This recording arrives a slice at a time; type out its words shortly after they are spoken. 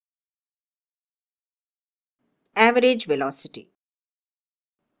Average velocity.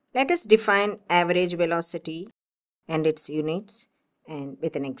 Let us define average velocity and its units and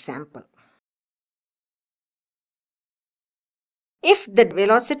with an example. If the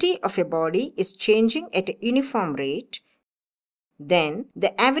velocity of a body is changing at a uniform rate, then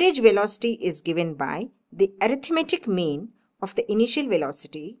the average velocity is given by the arithmetic mean of the initial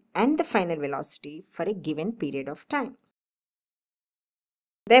velocity and the final velocity for a given period of time.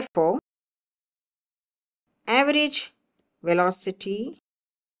 Therefore, average velocity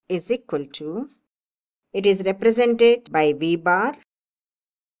is equal to, it is represented by v bar,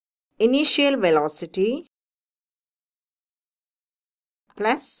 initial velocity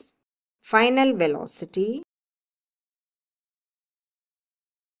plus final velocity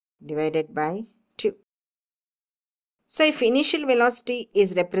divided by 2. So if initial velocity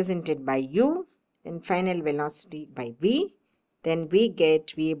is represented by u and final velocity by v, then we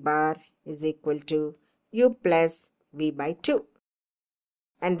get v bar is equal to u plus v by 2.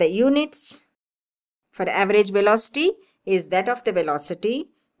 And the units for average velocity is that of the velocity,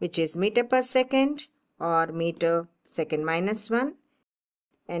 which is meter per second or meter second minus 1,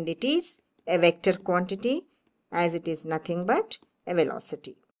 and it is a vector quantity as it is nothing but a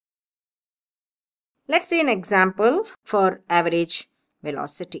velocity. Let's see an example for average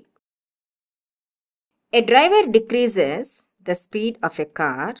velocity. A driver decreases the speed of a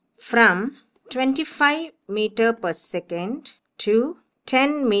car from 25 meter per second to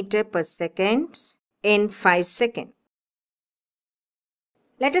 10 meter per second in 5 seconds.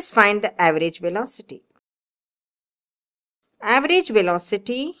 Let us find the average velocity. Average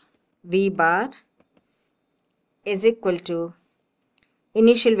velocity v bar is equal to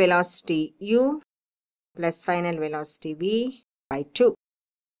initial velocity u plus final velocity v by 2.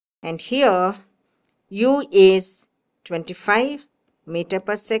 And here u is 25 meter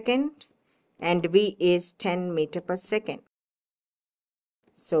per second and v is 10 meter per second.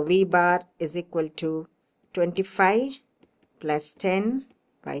 So v bar is equal to 25 plus 10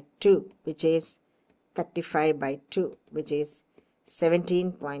 by 2, which is 35 by 2, which is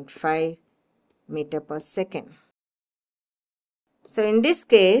 17.5 meter per second. So in this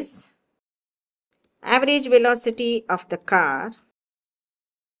case, average velocity of the car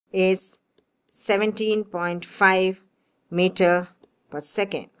is 17.5 meter per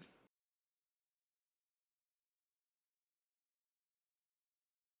second.